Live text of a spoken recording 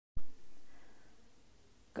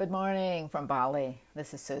Good morning from Bali.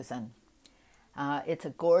 This is Susan. It's a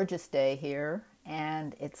gorgeous day here,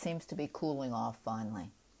 and it seems to be cooling off finally.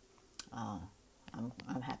 I'm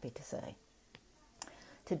happy to say.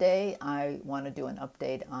 Today, I want to do an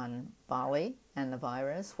update on Bali and the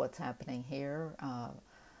virus, what's happening here,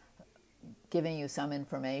 giving you some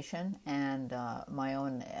information and my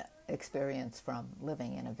own experience from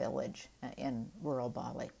living in a village in rural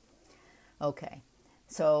Bali. Okay,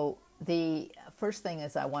 so the first thing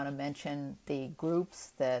is I want to mention the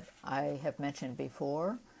groups that I have mentioned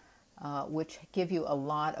before, which give you a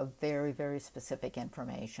lot of very, very specific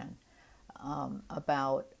information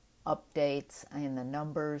about updates in the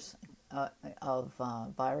numbers of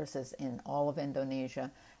viruses in all of Indonesia,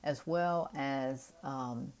 as well as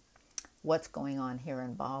what's going on here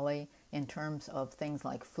in Bali in terms of things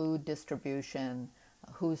like food distribution,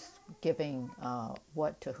 who's giving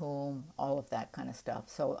what to whom, all of that kind of stuff.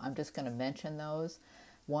 So I'm just going to mention those.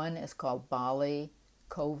 One is called Bali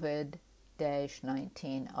COVID-19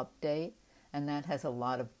 Update, and that has a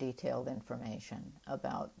lot of detailed information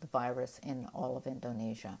about the virus in all of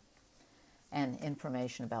Indonesia and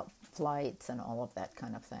information about flights and all of that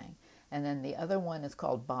kind of thing. And then the other one is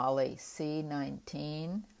called Bali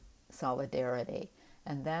C19 Solidarity,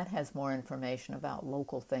 and that has more information about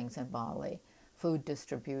local things in Bali, food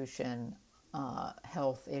distribution,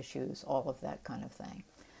 health issues, all of that kind of thing.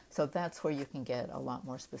 So that's where you can get a lot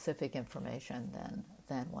more specific information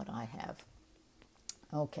than what I have.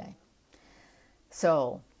 Okay,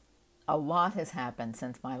 so a lot has happened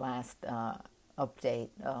since my last update,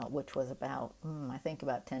 which was about, I think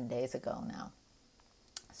about 10 days ago now.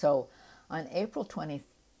 So on April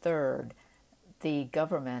 23rd, the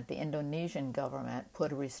Indonesian government,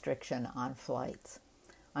 put a restriction on flights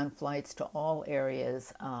to all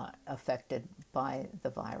areas affected by the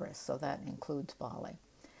virus. So that includes Bali.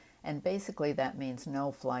 And basically that means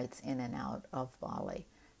no flights in and out of Bali.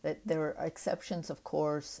 That there are exceptions, of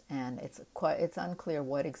course, and it's unclear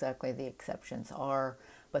what exactly the exceptions are,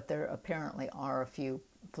 but there apparently are a few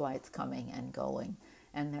flights coming and going.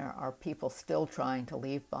 And there are people still trying to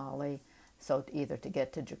leave Bali, so either to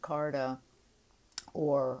get to Jakarta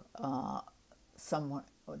or somewhere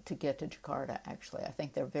to get to Jakarta, actually. I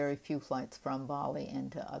think there are very few flights from Bali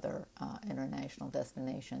into other international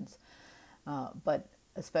destinations. But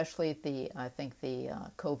especially I think the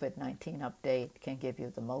COVID-19 update can give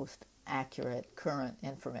you the most accurate, current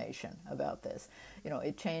information about this. You know,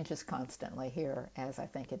 it changes constantly here, as I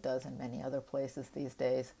think it does in many other places these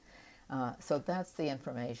days. So that's the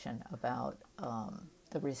information about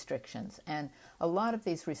the restrictions. And a lot of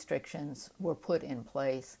these restrictions were put in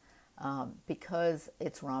place because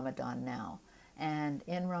it's Ramadan now. And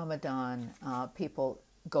in Ramadan, people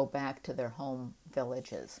go back to their home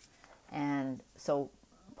villages. And so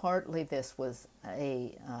partly this was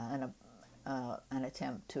an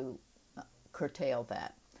attempt to curtail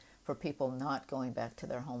that, for people not going back to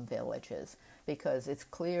their home villages, because it's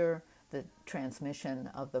clear the transmission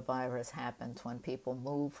of the virus happens when people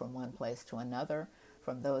move from one place to another.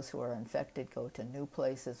 From those who are infected, go to new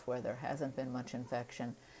places where there hasn't been much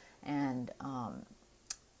infection. And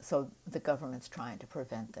so the government's trying to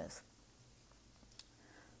prevent this.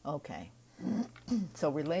 Okay,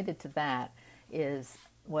 so related to that is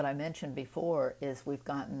what I mentioned before, is we've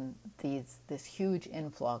gotten this huge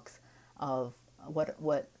influx of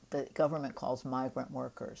what the government calls migrant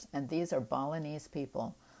workers. And these are Balinese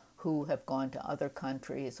people who have gone to other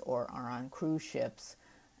countries or are on cruise ships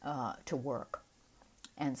to work.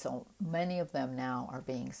 And so many of them now are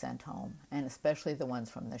being sent home, and especially the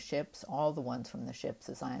ones from the ships. All the ones from the ships,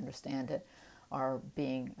 as I understand it, are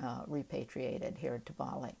being repatriated here to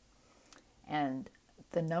Bali. And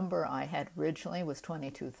the number I had originally was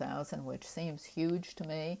 22,000, which seems huge to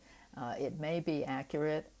me. It may be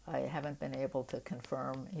accurate. I haven't been able to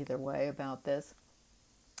confirm either way about this.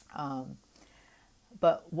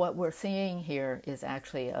 But what we're seeing here is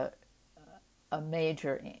actually a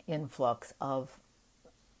major influx of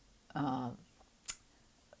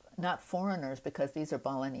not foreigners, because these are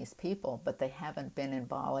Balinese people, but they haven't been in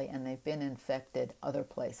Bali and they've been infected other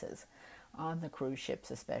places, on the cruise ships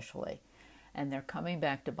especially. And they're coming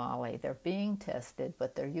back to Bali. They're being tested,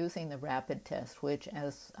 but they're using the rapid test, which,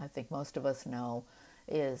 as I think most of us know,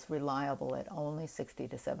 is reliable at only 60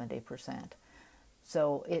 to 70%.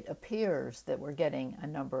 So it appears that we're getting a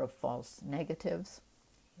number of false negative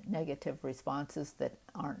responses that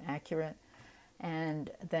aren't accurate,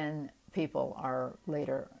 and then people are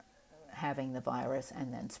later having the virus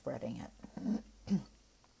and then spreading it.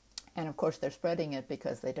 And of course they're spreading it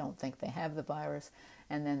because they don't think they have the virus,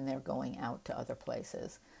 and then they're going out to other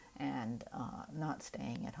places and not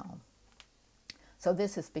staying at home. So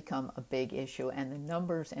this has become a big issue, and the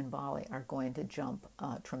numbers in Bali are going to jump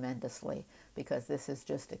tremendously, because this has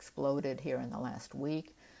just exploded here in the last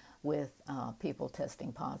week with people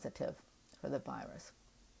testing positive for the virus.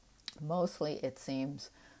 Mostly, it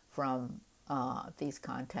seems, from these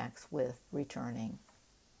contacts with returning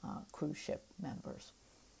cruise ship members.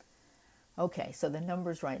 Okay, so the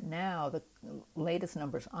numbers right now, the latest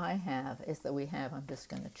numbers I have is that we have, I'm just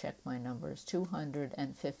going to check my numbers,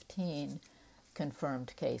 215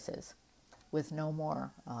 confirmed cases with no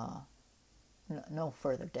more, no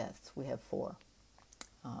further deaths. We have 4.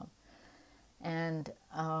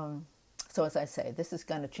 So as I say, this is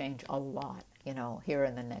going to change a lot, here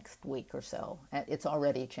in the next week or so. It's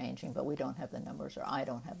already changing, but we don't have the numbers, or I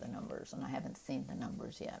don't have the numbers, and I haven't seen the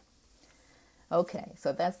numbers yet. Okay,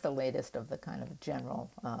 so that's the latest of the kind of general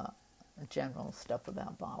stuff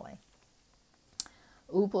about Bali.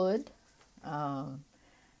 Ubud,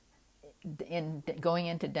 going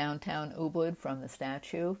into downtown Ubud from the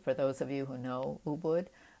statue, for those of you who know Ubud,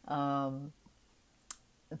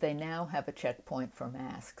 they now have a checkpoint for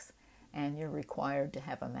masks, and you're required to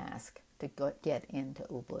have a mask to get into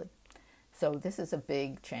Ubud. So this is a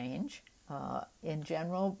big change. In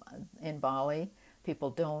general, in Bali,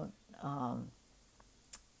 people don't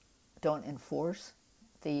enforce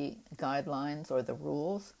the guidelines or the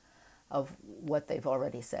rules of what they've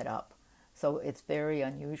already set up. So it's very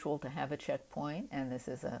unusual to have a checkpoint, and this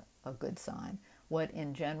is a good sign. What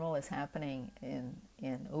in general is happening in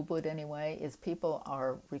Ubud anyway is people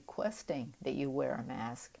are requesting that you wear a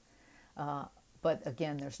mask, but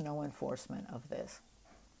again, there's no enforcement of this.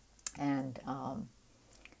 And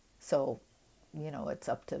so, it's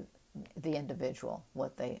up to the individual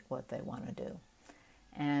what they want to do.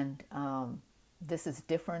 And this is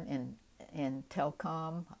different in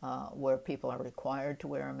telecom, where people are required to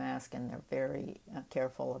wear a mask, and they're very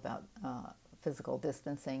careful about physical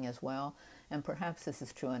distancing as well. And perhaps this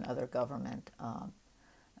is true in other government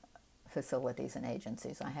facilities and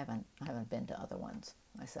agencies. I haven't been to other ones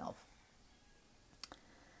myself.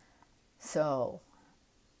 So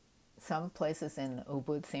some places in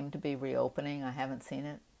Ubud seem to be reopening. I haven't seen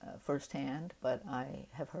it firsthand, but I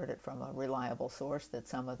have heard it from a reliable source that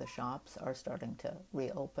some of the shops are starting to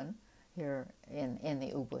reopen here in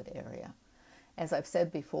the Ubud area. As I've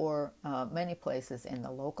said before, many places in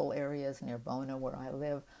the local areas near Bona, where I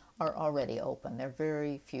live, are already open. There are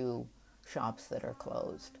very few shops that are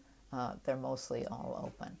closed. They're mostly all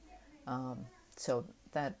open. So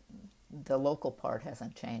that the local part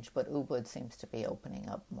hasn't changed, but Ubud seems to be opening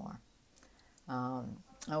up more.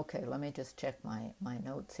 Okay, let me just check my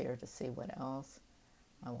notes here to see what else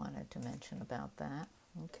I wanted to mention about that.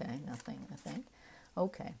 Okay, nothing, I think.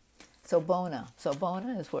 Okay, so Bona. So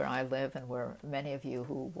Bona is where I live, and where many of you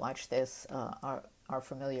who watch this are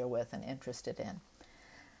familiar with and interested in.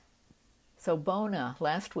 So Bona,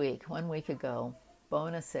 last week, 1 week ago,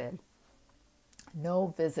 Bona said no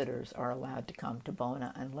visitors are allowed to come to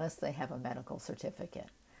Bona unless they have a medical certificate.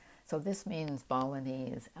 So this means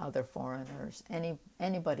Balinese, other foreigners,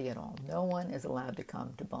 anybody at all. No one is allowed to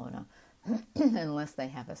come to Bona unless they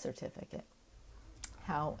have a certificate.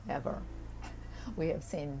 However, we have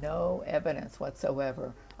seen no evidence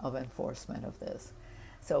whatsoever of enforcement of this.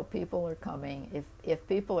 So people are coming. If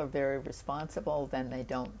people are very responsible, then they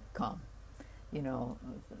don't come.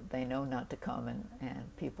 They know not to come,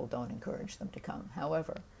 and people don't encourage them to come.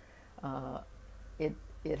 However,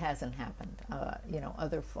 it hasn't happened.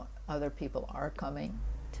 Other people are coming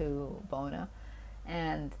to Bona,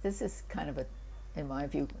 and this is kind of in my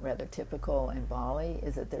view, rather typical in Bali,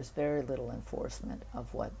 is that there's very little enforcement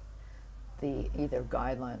of what the either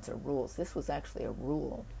guidelines or rules. This was actually a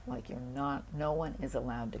rule, like no one is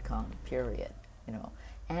allowed to come, period,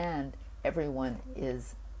 and everyone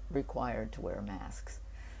is required to wear masks.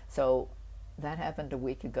 So that happened a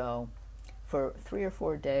week ago. For 3 or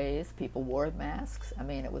 4 days, people wore masks. I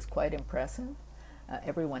mean, it was quite impressive.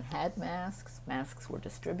 Everyone had masks. Masks were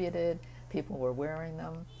distributed. People were wearing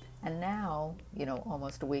them. And now,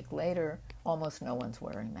 almost a week later, almost no one's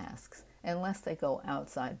wearing masks unless they go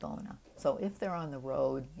outside Bona. So if they're on the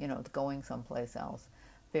road, going someplace else,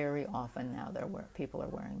 very often now people are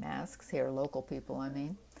wearing masks. Here, local people,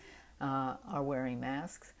 are wearing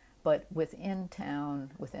masks. But within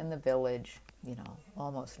town, within the village,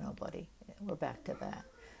 almost nobody. We're back to that.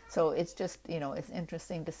 So it's just, it's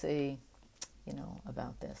interesting to see,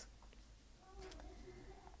 about this.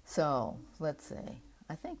 So let's see.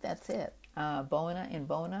 I think that's it. In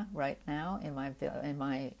Bona right now, in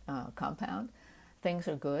my compound, things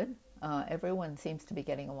are good. Everyone seems to be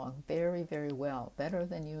getting along very, very well, better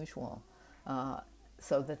than usual.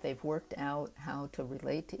 so that they've worked out how to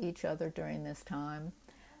relate to each other during this time.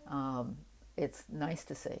 It's nice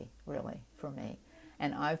to see, really, for me.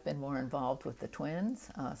 And I've been more involved with the twins,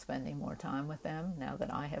 spending more time with them now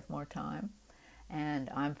that I have more time. And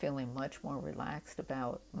I'm feeling much more relaxed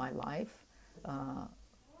about my life,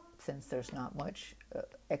 since there's not much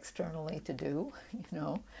externally to do,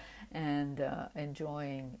 and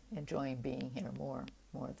enjoying being here more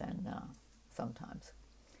than sometimes.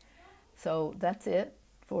 So that's it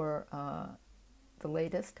for the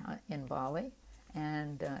latest in Bali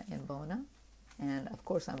and in Bona. And of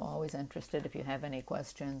course, I'm always interested, if you have any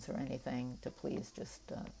questions or anything, to please just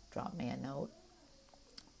drop me a note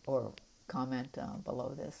or comment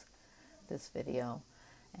below this video,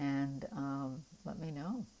 and let me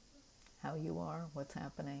know how you are, what's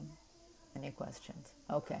happening, any questions.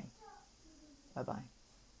 Okay, bye-bye.